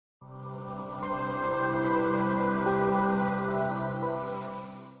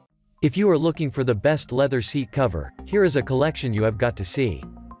If you are looking for the best leather seat cover, here is a collection you have got to see.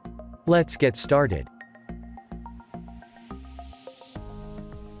 Let's get started.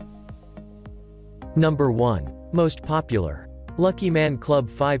 Number 1. Most popular. LUCKYMAN Club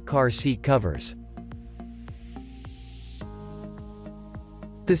 5 Car Seat Covers.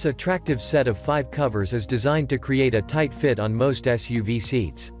 This attractive set of 5 covers is designed to create a tight fit on most SUV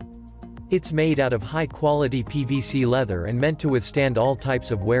seats. It's made out of high-quality PVC leather and meant to withstand all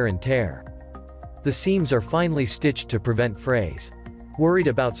types of wear and tear. The seams are finely stitched to prevent frays. Worried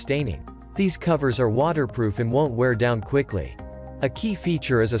about staining? These covers are waterproof and won't wear down quickly. A key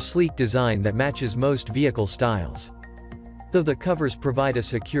feature is a sleek design that matches most vehicle styles. Though the covers provide a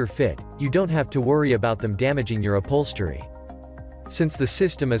secure fit, you don't have to worry about them damaging your upholstery, since the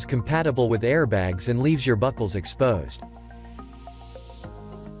system is compatible with airbags and leaves your buckles exposed.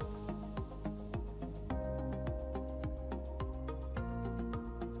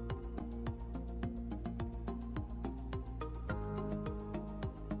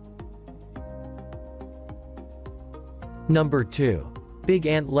 Number 2. Big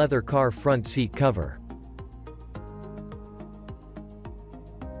Ant Leather Car Front Seat Cover.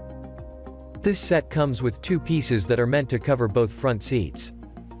 This set comes with 2 pieces that are meant to cover both front seats.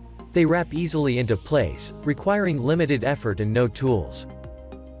 They wrap easily into place, requiring limited effort and no tools.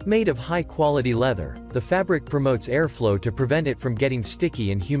 Made of high-quality leather, the fabric promotes airflow to prevent it from getting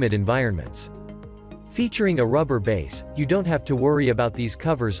sticky in humid environments. Featuring a rubber base, you don't have to worry about these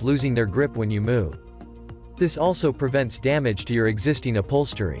covers losing their grip when you move. This also prevents damage to your existing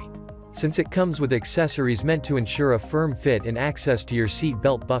upholstery. Since it comes with accessories meant to ensure a firm fit and access to your seat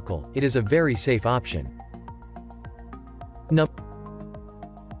belt buckle, it is a very safe option.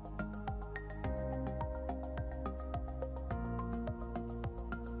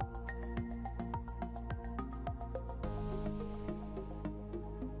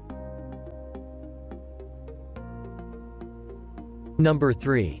 Number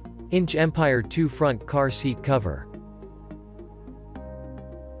 3. Inch Empire 2 Front Car Seat Cover.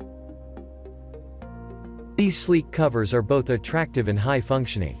 These sleek covers are both attractive and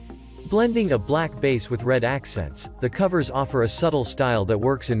high-functioning. Blending a black base with red accents, the covers offer a subtle style that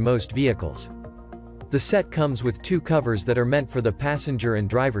works in most vehicles. The set comes with 2 covers that are meant for the passenger and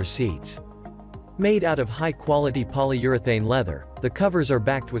driver's seats. Made out of high-quality polyurethane leather, the covers are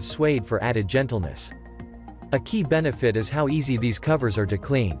backed with suede for added gentleness. A key benefit is how easy these covers are to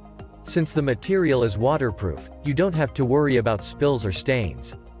clean. Since the material is waterproof, you don't have to worry about spills or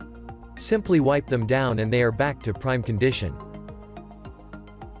stains. Simply wipe them down and they are back to prime condition.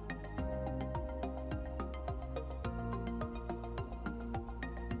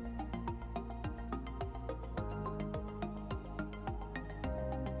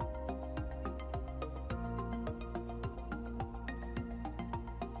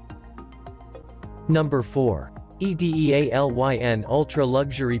 Number 4. EDEALYN Ultra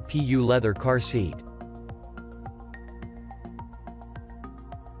Luxury PU Leather Car Seat.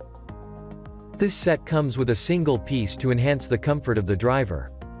 This set comes with a single piece to enhance the comfort of the driver.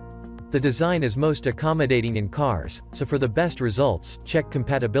 The design is most accommodating in cars, so for the best results, check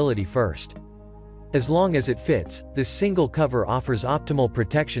compatibility first. As long as it fits, this single cover offers optimal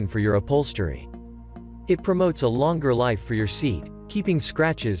protection for your upholstery. It promotes a longer life for your seat, keeping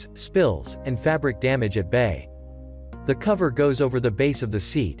scratches, spills, and fabric damage at bay. The cover goes over the base of the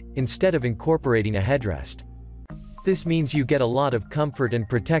seat, instead of incorporating a headrest. This means you get a lot of comfort and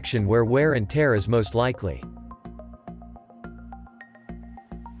protection where wear and tear is most likely.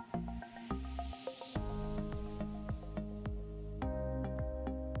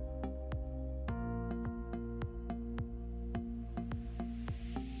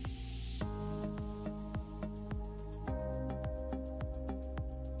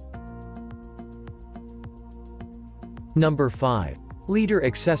 Number 5. Leader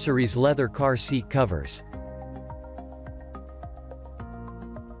Accessories Leather Car Seat Covers.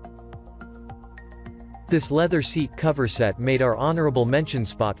 This leather seat cover set made our honorable mention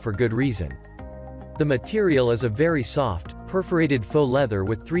spot for good reason. The material is a very soft, perforated faux leather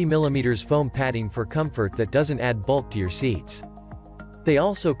with 3mm foam padding for comfort that doesn't add bulk to your seats. They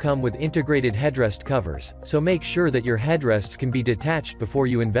also come with integrated headrest covers, so make sure that your headrests can be detached before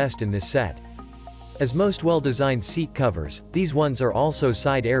you invest in this set. As most well-designed seat covers, these ones are also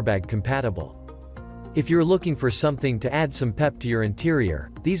side airbag compatible. If you're looking for something to add some pep to your interior,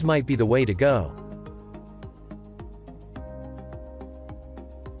 these might be the way to go.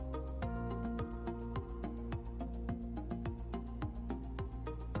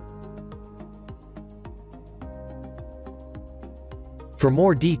 For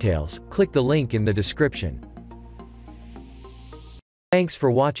more details, click the link in the description. Thanks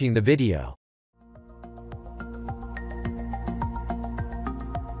for watching the video.